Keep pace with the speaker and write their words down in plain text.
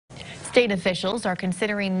State officials are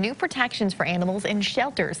considering new protections for animals in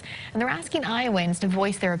shelters, and they're asking Iowans to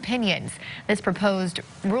voice their opinions. This proposed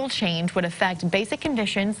rule change would affect basic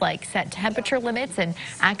conditions like set temperature limits and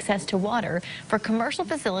access to water for commercial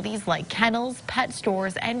facilities like kennels, pet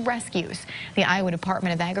stores, and rescues. The Iowa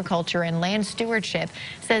Department of Agriculture and Land Stewardship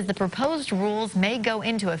says the proposed rules may go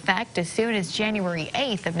into effect as soon as January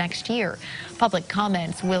 8th of next year. Public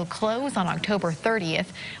comments will close on October 30th.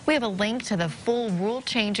 We have a link to the full rule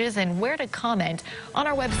changes and where to comment on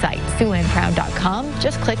our website, SiouxandProud.com.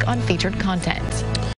 Just click on featured content.